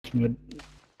rage mode.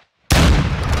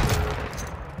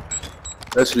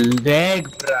 That's lag,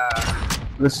 bruh.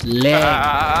 That's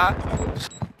lag.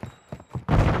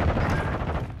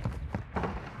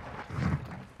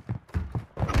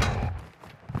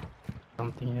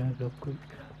 Something here real quick.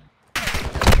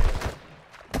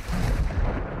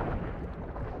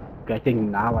 I think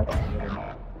now I can hear him.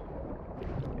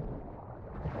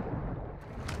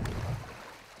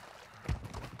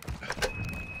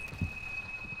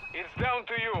 It's down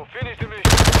to you. Finish the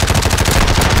mission.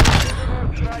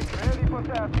 Ready for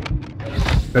tapping.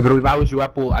 Bro, if I was you, I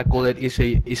call it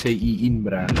SAE in,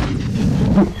 bruh.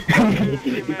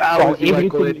 If I was you, I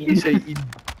call it SAE in.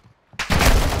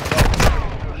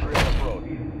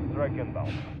 Strike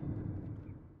inbound.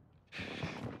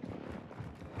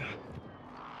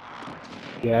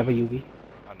 Do you have a UV?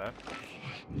 I know.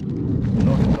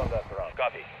 Notice on that round.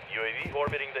 Copy. UAV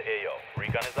orbiting the AO.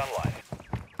 Recon is online.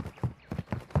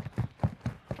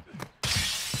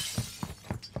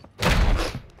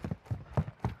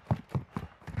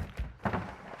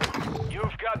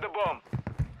 You've got the bomb.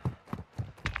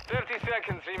 30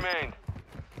 seconds remain.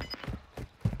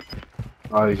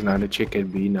 Oh, he's not a chicken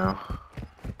B now.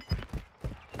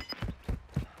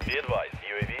 Be advised,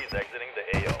 UAV is exiting the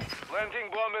AO. Planting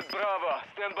bomb at Bravo.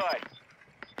 Stand by.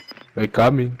 They're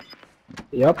coming.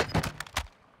 Yep.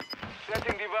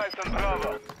 Setting device on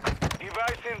Bravo.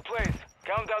 Device in place.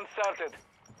 Countdown started.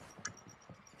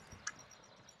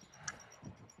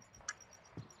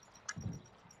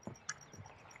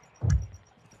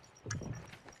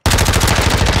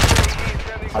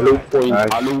 Hello,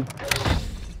 point. Hello.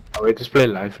 Oh, wait, just play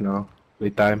live now. Play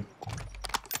time.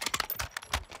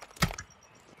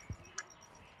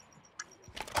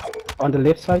 On the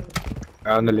left side?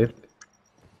 On the left.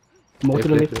 More to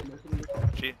the left.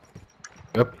 G.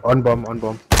 Yep, on bomb, on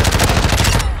bomb.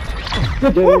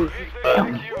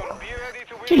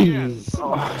 Jeez.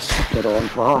 Oh, zit er aan.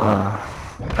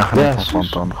 Dan gaan we van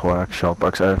dan gewoon ik zal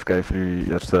pak AFK voor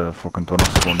die eerste fucking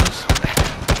 20 secondes.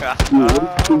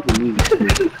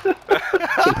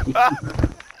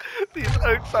 These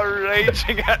oaks are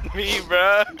raging at me,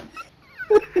 bruh.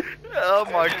 Oh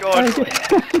my god.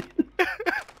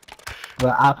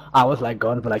 Well, I was like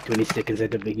gone for like 20 seconds at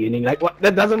the beginning. Like, what?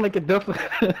 That doesn't make a difference.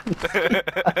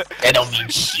 That don't mean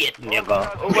shit,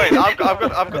 nigga. Oh wait, I've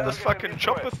got this fucking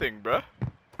chopper thing, bruh.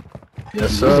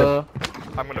 Yes, sir.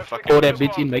 I'm gonna fucking Call that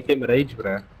bitch in, make them rage,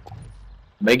 bruh.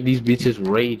 Make these bitches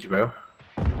rage, bro.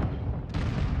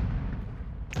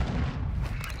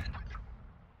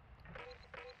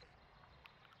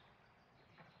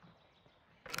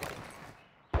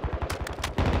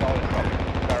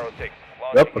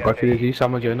 Yep, I got you to see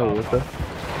someone in the water.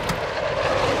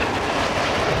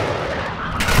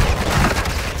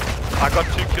 I got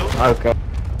 2 kills. Okay.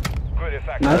 Good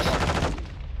effect. Nice.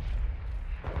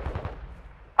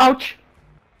 Ouch!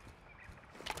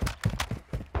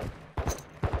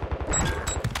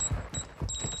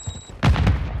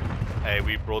 Hey,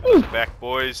 we brought this back,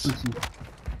 boys.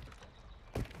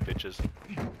 Bitches.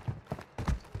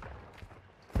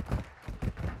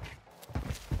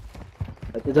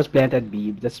 Just plant at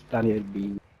B, just plant at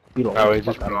B. We don't Oh, it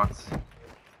just plants.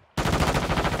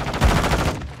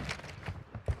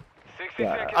 60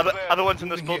 Yeah. seconds Other ones in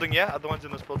this building, yeah? Other ones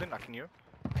in this building, I can hear.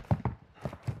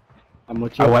 I'm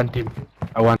with you. I want him.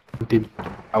 I want him.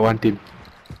 I want him.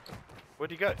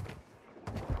 Where'd he go?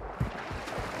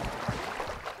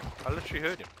 I literally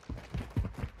heard him.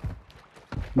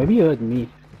 Maybe you heard me.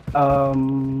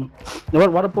 No,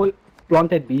 what about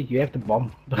plant at B? You have the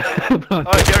bomb.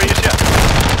 Oh, here he is, yeah.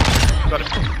 Got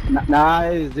him.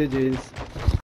 Nice, GG's.